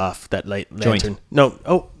floats off. That light Joint. lantern. No.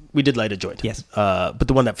 Oh, We did light a joint. Yes. But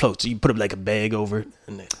the one that floats, you put it like a bag over it.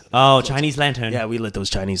 And Oh, Chinese lantern. yeah, we lit those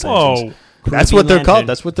Chinese Whoa. lanterns. That's Caribbean what they're lantern. called.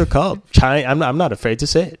 That's what they're called. I'm not afraid to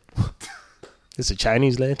say it. It's a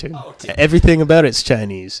Chinese lantern. Everything about it's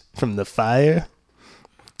Chinese. From the fire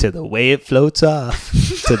to the way it floats off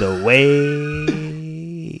to the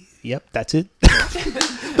way. Yep, that's it.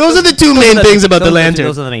 Those are the two main things about the lantern.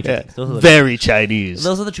 Those are the main Yeah. things. Those are the Very Chinese.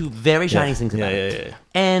 Those are the two very Chinese things about it. Yeah.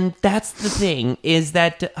 And that's the thing, is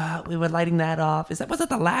that we were lighting that off. Was that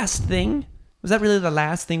the last thing? Was that really the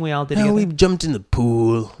last thing we all did No, together? we jumped in the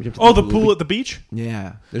pool. Oh, the pool at the beach?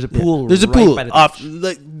 Yeah. There's a pool. There's a right pool by the off. beach.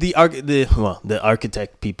 Like the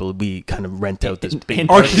architect people. We kind of rent out this big. And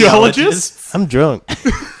Archaeologists? I'm drunk.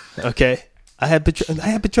 Okay, I had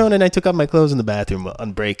Patron, and I took off my clothes in the bathroom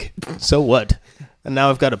on break. So what? And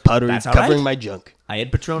now I've got a powder That's all covering right. my junk. I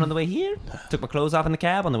had Patron on the way here. Took my clothes off in the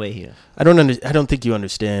cab on the way here. I don't think you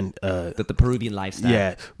understand. The Peruvian lifestyle.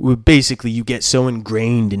 Yeah, basically you get so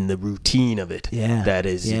ingrained in the routine of it. Yeah. That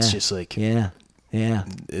is, Yeah. it's just like Yeah. Yeah.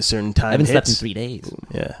 a certain time. I haven't slept in hits. 3 days.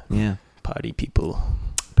 Yeah, Yeah. party people.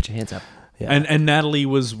 Put your hands up. Yeah. And Natalie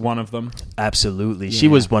was one of them. Absolutely, she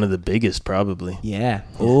Yeah. was one of the biggest, probably. Yeah.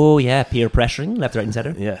 Oh, yeah. Peer pressuring, left, right, and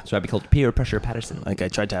center. Yeah. That's why we called peer pressure Patterson. Like I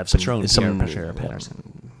tried to have Patron, some peer pressure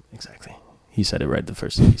Patterson. Exactly. He said it right the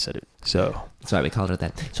first time he said it. So. That's why we called it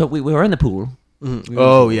that. So we were in the pool. We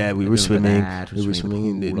were we remember were swimming. that. We were swimming,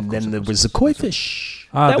 in the pool. and Of then course, there of was the course, koi fish.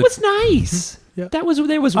 that The- was nice. Yeah. There was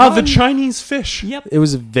the one. Chinese fish. Yep. It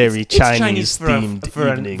was a very It's Chinese for a- themed for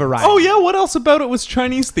a evening. variety. Oh, yeah, what else about it was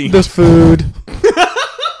Chinese themed? There's food.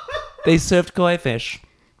 They served koi fish.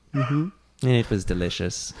 Mm-hmm. And it was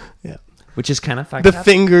delicious. Yeah. Which is kind of fucked The up.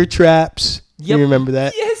 finger traps. Yep. You remember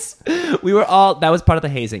that? Yes. We were all, that was part of the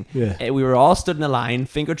hazing. Yeah. We were all stood in a line,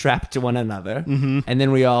 finger trapped to one another. Mm-hmm. And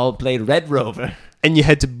then we all played Red Rover, And you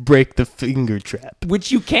had to break the finger trap.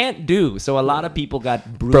 which you can't do. So a lot of people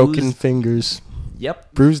got bruised. Broken fingers.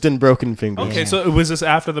 Yep. Bruised and broken fingers. Okay, so was this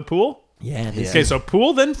after the pool? Yeah. Yeah. Okay, so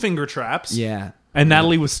pool, then finger traps. Yeah. And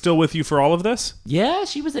Natalie was still with you for all of this? Yeah,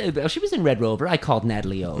 she was in Red Rover. I called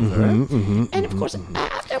Natalie over. And of course,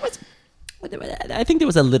 I think there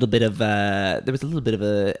was a little bit of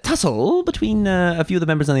a tussle between a few of the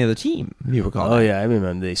members on the other team. If you recall. Oh, yeah. I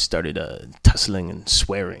remember they started tussling and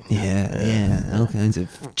swearing. Yeah, all kinds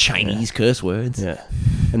of Chinese curse words. Yeah.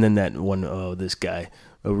 And then that one, this guy,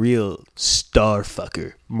 a real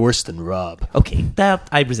Starf-cker, worse than Rob. Okay, that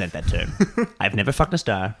I resent that term. I've never fucked a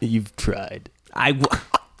star. You've tried.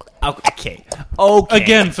 Okay.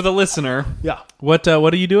 Again, for the listener, Yeah. what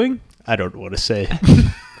are you doing? I don't want to say.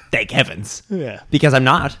 Thank heavens. Yeah. Because I'm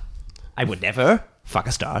not. I would never fuck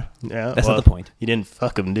a star. Yeah. That's not the point. You didn't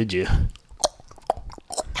fuck him, did you?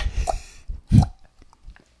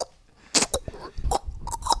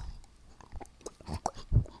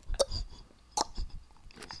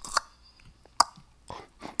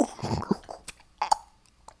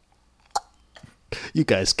 You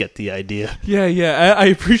guys get the idea. Yeah. I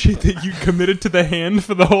appreciate that you committed to the hand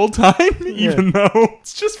for the whole time, even though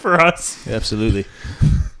it's just for us. Absolutely.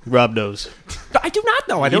 Rob knows. I do not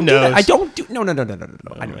know. I He don't do that. knows. I don't do. No. I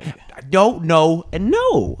don't know. And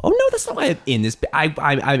no. Oh no, that's not why I'm in this.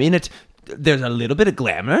 I'm in it. There's a little bit of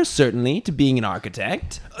glamour, certainly, to being an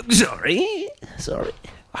architect. Sorry.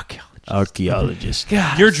 Archaeologist.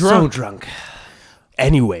 God, You're I'm drunk. So drunk.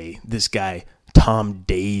 Anyway, this guy, Tom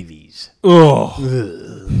Davies. Oh,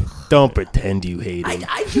 Don't pretend you hate him.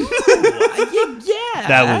 I do. Yeah.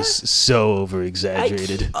 That was so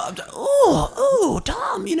over-exaggerated.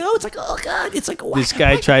 Tom, it's like, oh, God. It's like, This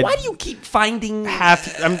guy tried- Why do you keep finding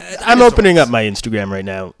I'm opening up my Instagram right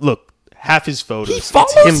now. Look, half his photos. He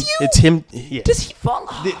follows it's him, you? It's him. Yeah. Does he follow?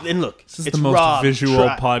 And look, This is it's the most Rob visual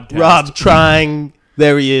podcast. Rob trying.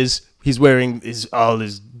 There he is. He's wearing all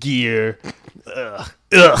his gear.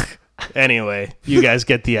 Ugh. Anyway, you guys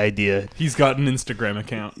get the idea. he's got an Instagram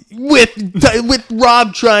account. With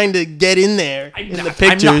Rob trying to get in there in the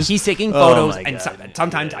pictures. I'm not. He's taking Oh photos, my and God.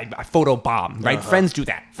 sometimes I photo bomb. Right? Friends do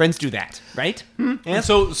that. Right? And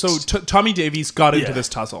so Tommy Davies got into Yeah. this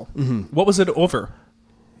tussle. What was it over?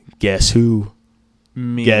 Guess who?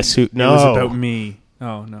 Me. Guess who? It was No. about me.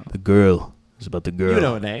 Oh no. The girl. It was about the girl. You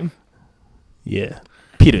know a name. Yeah.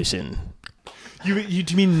 Peterson. Do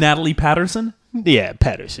you mean Natalie Patterson? Yeah,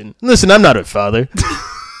 Patterson. Listen, I'm not her father.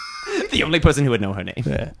 The only person who would know her name.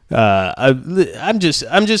 Yeah. I'm just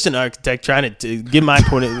an architect trying to give my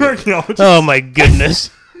point of view. Archaeologist. Oh my goodness.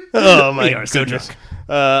 Oh my We are so goodness. drunk.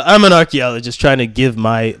 I'm an archaeologist trying to give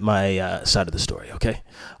my side of the story. Okay.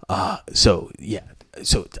 So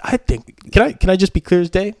I think can I just be clear as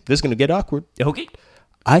day? This is gonna get awkward. Okay.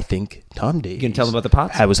 I think Tom Davies. You can tell them about the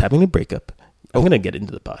pots? I was having a breakup. I'm going to get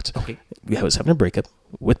into the pots. Okay. I was having a breakup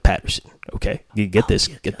with Patterson. Okay. You get this.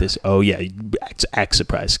 Get this. Oh, yeah. Act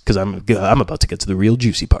surprised because I'm about to get to the real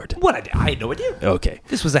juicy part. What? I had no idea. Okay.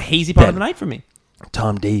 This was a hazy part of the night for me.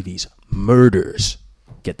 Tom Davies murders.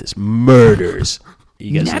 Get this. Murders.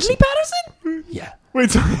 You guys Natalie listen. Patterson? Yeah.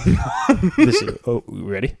 Wait, so Listen. Oh,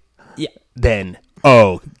 ready? Yeah. Then,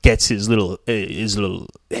 gets his little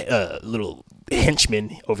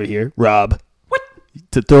henchman over here, Rob. What?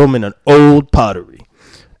 To throw him in an old pottery.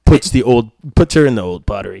 Puts her in the old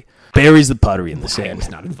pottery. Buries the pottery in the sand. was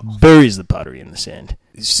not involved. Buries the pottery in the sand.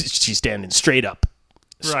 She's standing straight up.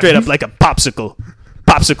 Straight up like a popsicle.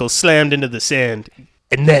 Popsicle slammed into the sand.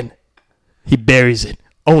 And then he buries it,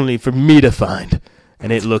 only for me to find.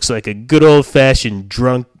 And it looks like a good old-fashioned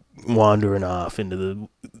drunk wandering off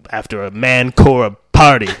after a man-core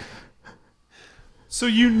party. So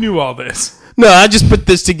you knew all this. No, I just put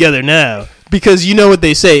this together now. Because you know what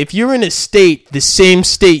they say. If you're in a state, the same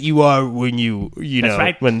state you are when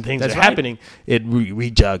when things are happening, it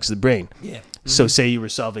rejogs the brain. Yeah. So say you were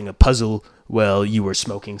solving a puzzle while you were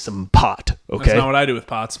smoking some pot, okay? That's not what I do with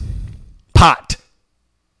pots. Pot.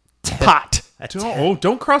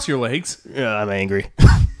 Don't cross your legs. I'm angry.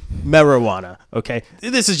 Marijuana, okay?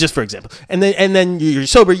 This is just for example. And then you're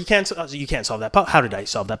sober, you can't solve that puzzle. How did I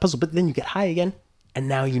solve that puzzle? But then you get high again, and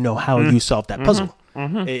now you know how you solved that puzzle.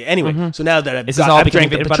 Anyway, so now that I've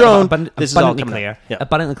drank the Patron, this is all clear. Yeah.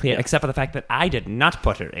 Abundantly clear, except for the fact that I did not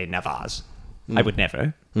put her in a vase. I would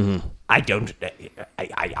never. I don't.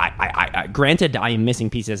 I granted, I am missing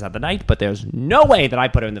pieces of the night, but there's no way that I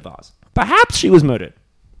put her in the vase. Perhaps she was murdered.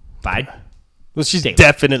 Fine. Well, she's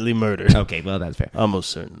definitely murdered. Okay, well, that's fair. Almost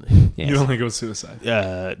certainly. Yes. You don't think it was suicide?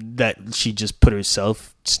 That she just put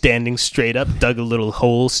herself standing straight up, dug a little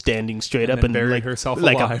hole, standing straight up, and buried herself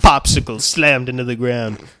like alive. a popsicle slammed into the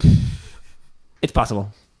ground. It's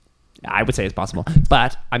possible. I would say it's possible,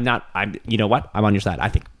 but I'm not. You know what? I'm on your side. I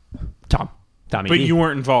think Tommy. But you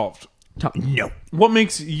weren't involved. No. What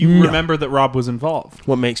makes you remember that Rob was involved?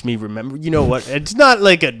 What makes me remember? You know what? It's not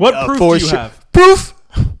like a What proof do you have? Proof.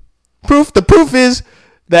 The proof is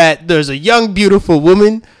that there's a young, beautiful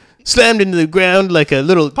woman slammed into the ground like a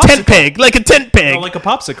little tent peg, like a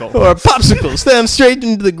popsicle. or a popsicle, slammed straight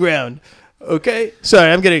into the ground. Okay,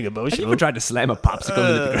 sorry, I'm getting Have you emotional. ever tried to slam a popsicle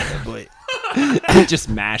into the ground? Boy. And just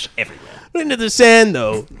mash everywhere. Into the sand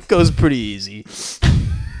though goes pretty easy.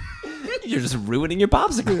 You're just ruining your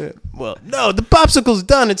popsicle. Well, no, the popsicle's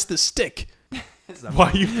done. It's the stick.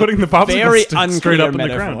 Why are you putting the popsicle Very stick straight unclear up in the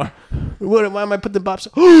metaphor. ground? Why am I putting the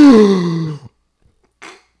popsicle?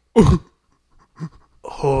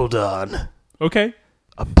 Hold on. Okay.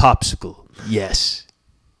 A popsicle. Yes.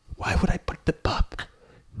 Why would I put the pop?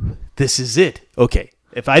 This is it. Okay.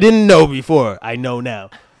 If I didn't know before, I know now.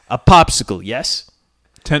 A popsicle. Yes.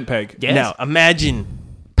 Tent peg. Yes. Now imagine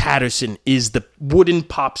Patterson is the wooden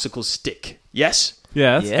popsicle stick. Yes.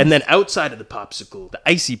 Yes. Yeah. And then outside of the popsicle, the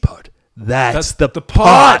icy part. That's the pot.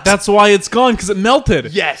 pot. That's why it's gone, because it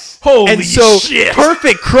melted. Yes. Holy and so, shit.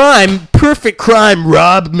 Perfect crime,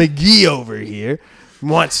 Rob McGee over here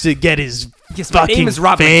wants to get his Yes, my name fucking is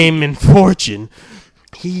Rob fame and fortune.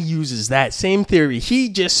 He uses that same theory he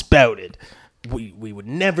just spouted. We would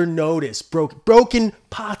never notice. Broken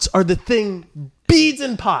pots are the thing. Beads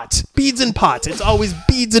and pots. It's always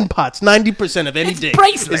beads and pots. 90% of any day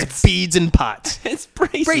bracelets. is beads and pots. It's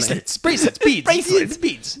bracelets. Bracelets, beads. Bracelets.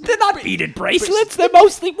 Beads. They're not beaded bracelets. They're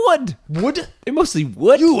mostly wood. Wood? They're mostly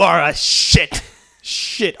wood. You are a shit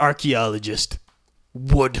archaeologist.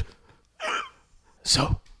 Wood.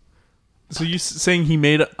 So you saying he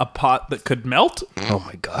made a pot that could melt? oh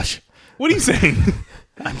my gosh. What are you saying?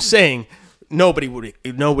 I'm saying nobody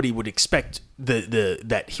would expect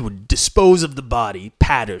that he would dispose of the body,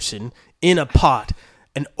 Patterson, in a pot,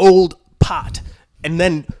 an old pot. And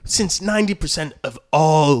then since 90% of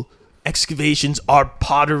all excavations are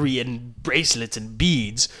pottery and bracelets and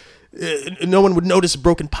beads, no one would notice a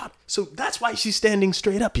broken pot. So that's why she's standing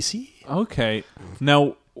straight up, you see? Okay.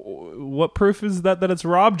 Now, what proof is that it's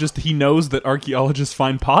Rob? Just he knows that archaeologists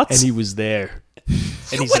find pots? And he was there.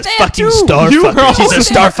 And he's were a there fucking too. star You were fucker. He's a also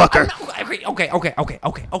star fucker.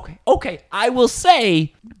 Okay. I will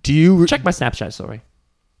say, Do you... check my Snapchat story.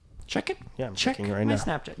 Check it. Yeah, I'm Check checking right my now.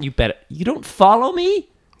 Snapchat. You bet it. You don't follow me?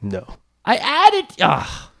 No. I added. No.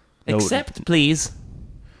 Accept, please.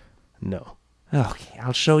 No. Okay,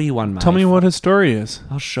 I'll show you on my. Tell me what his story is.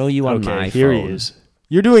 I'll show you on Okay, my here phone. he is.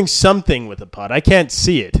 You're doing something with a pot. I can't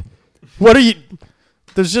see it. What are you...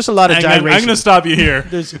 There's just a lot of gyration. I'm going to stop you here.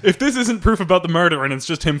 There's- If this isn't proof about the murder and it's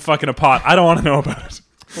just him fucking a pot, I don't want to know about it.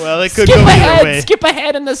 Well, it could go either way. Skip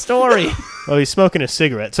ahead in the story. Well, he's smoking a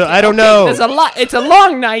cigarette, so I don't know. There's a lot. It's a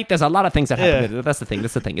long night. There's a lot of things that happen. Yeah. That's the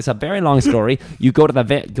thing. It's a very long story. You go to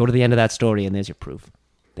the end of that story, and there's your proof.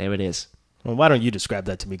 There it is. Well, why don't you describe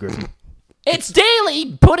that to me, Griffin? It's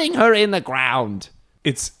Daly putting her in the ground.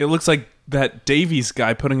 It looks like that Davies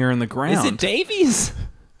guy putting her in the ground. Is it Davies?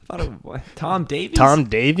 I thought it, Tom Davies? Tom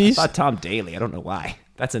Davies? I thought Tom Daly. I don't know why.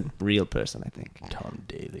 That's a real person, I think. Tom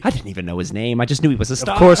Daly. I didn't even know his name. I just knew he was a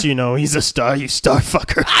star. Of course you know he's a star, you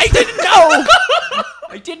Starf-cker. I didn't know.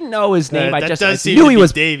 I didn't know his name. I knew he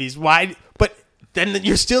was Davies. Why? But then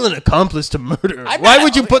you're still an accomplice to murder. Why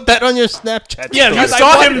would you put that on your Snapchat? Yeah, you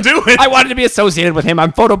saw him do it. I wanted to be associated with him.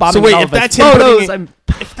 I'm photobombing. So wait, if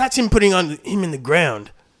that's him putting him in the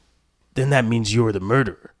ground, then that means you're the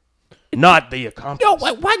murderer. Not the accomplice. No,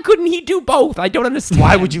 why couldn't he do both? I don't understand.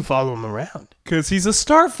 Why would you follow him around? Because he's a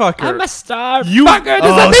Starf-cker. I'm a Starf-cker.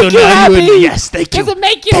 Does it make you happy? Yes, thank you. Does it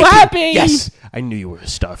make you happy? Yes. I knew you were a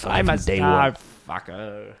Starf-cker. I'm a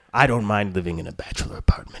Starf-cker. I don't mind living in a bachelor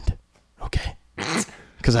apartment. Okay?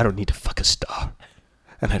 Because I don't need to fuck a star.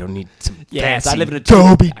 And I don't need some fancy I live in a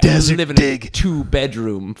Gobi Desert dig. A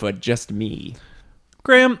 2-bedroom for just me.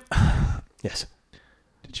 Graham. Yes.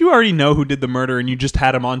 Did you already know who did the murder and you just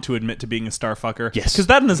had him on to admit to being a Starf-cker? Yes. Because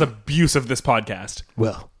that is abuse of this podcast.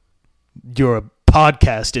 Well, your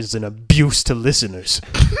podcast is an abuse to listeners.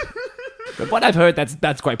 From what I've heard,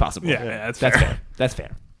 that's quite possible. Yeah, that's fair. That's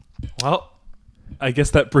fair. Well, I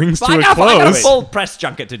guess that brings to a I got close. a full press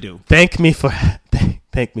junket to do. Thank me for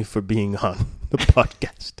being on the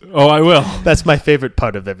podcast. Oh, I will. That's my favorite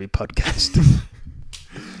part of every podcast.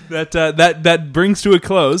 That brings to a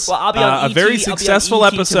close. Well, I'll be on a very successful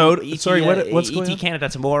episode. Sorry, what's going on? Canada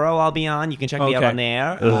tomorrow. I'll be on. You can check me out on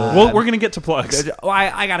there. Well, we're gonna get to plugs.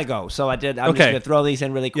 I gotta go. So I'm just gonna throw these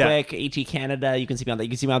in really quick. ET Canada. You can see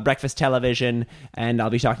me on Breakfast Television, and I'll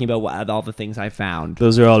be talking about all the things I found.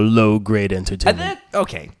 Those are all low grade entertainment.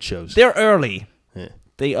 Shows. They're early. Yeah.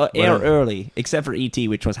 They air early, except for ET,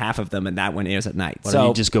 which was half of them, and that one airs at night. Why don't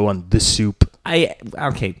you just go on The Soup? I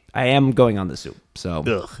am going on The Soup. So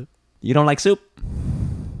You don't like soup?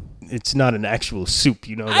 It's not an actual soup,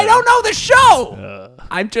 you know. I don't know the show.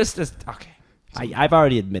 I'm just okay. I've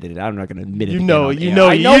already admitted it. I'm not going to admit it. I know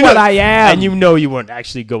what I am, and you know you weren't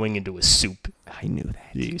actually going into a soup. I knew that.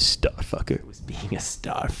 You Starf-cker. I was being a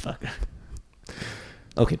Starf-cker.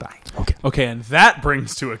 Okay, bye. Okay, and that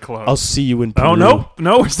brings to a close. I'll see you in Peru. Oh,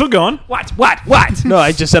 no, we're still going. What? No,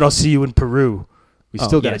 I just said I'll see you in Peru. We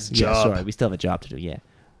still got a job. Yeah, sorry. We still have a job to do, yeah.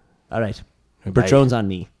 All right. Bertrand's on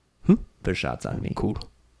me. Bershot's on me. Cool.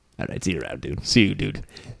 All right, see you around, dude. See you, dude.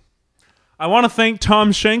 I want to thank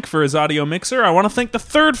Tom Schenk for his audio mixer. I want to thank the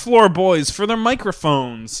Third Floor Boys for their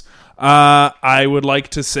microphones. I would like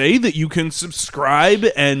to say that you can subscribe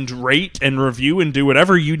and rate and review and do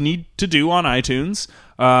whatever you need to do on iTunes.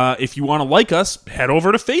 If you want to like us, head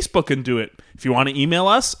over to Facebook and do it. If you want to email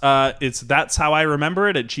us, it's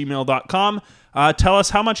that'showirememberit@gmail.com. Tell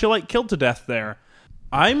us how much you like Killed to Death there.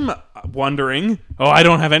 I'm wondering... Oh, I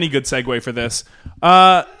don't have any good segue for this.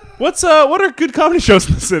 What are good comedy shows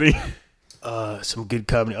in the city? Some good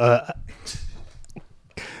comedy...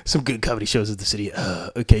 some good comedy shows in the city.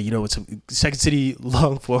 Okay, you know what? Some Second City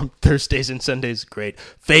long form Thursdays and Sundays, great.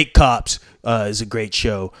 Fake Cops is a great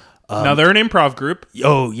show. Now they're an improv group.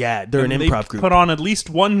 Oh yeah, they're an improv group. Put on at least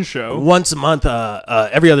one show once a month.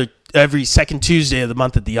 Every second Tuesday of the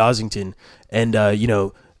month at the Ossington. And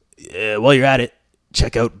while you're at it,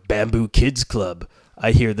 check out Bamboo Kids Club.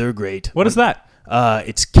 I hear they're great. What is that?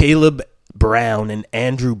 It's Caleb Brown and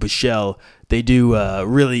Andrew Bushell. They do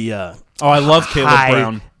really. I love Caleb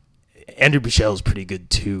Brown. Andrew Bushell is pretty good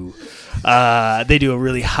too. They do a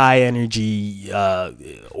really high energy, some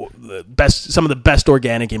of the best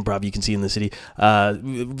organic improv you can see in the city.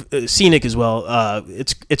 Scenic as well.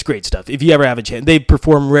 It's great stuff. If you ever have a chance, they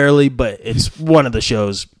perform rarely, but it's one of the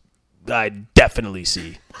shows I definitely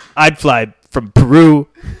see. I'd fly from Peru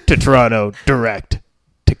to Toronto direct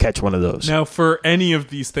to catch one of those. Now, for any of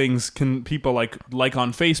these things, can people like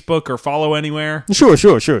on Facebook or follow anywhere? Sure.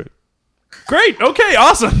 Great. Okay.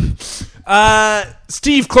 Awesome.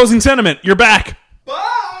 Steve, closing sentiment. You're back.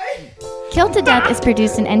 Bye. Killed to Death is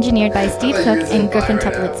produced and engineered by Steve Cook and Griffin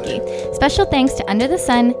Tuplitsky. Special thanks to Under the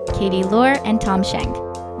Sun, Katie Lohr, and Tom Schenk.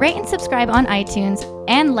 Rate and subscribe on iTunes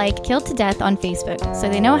and like Killed to Death on Facebook so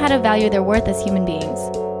they know how to value their worth as human beings.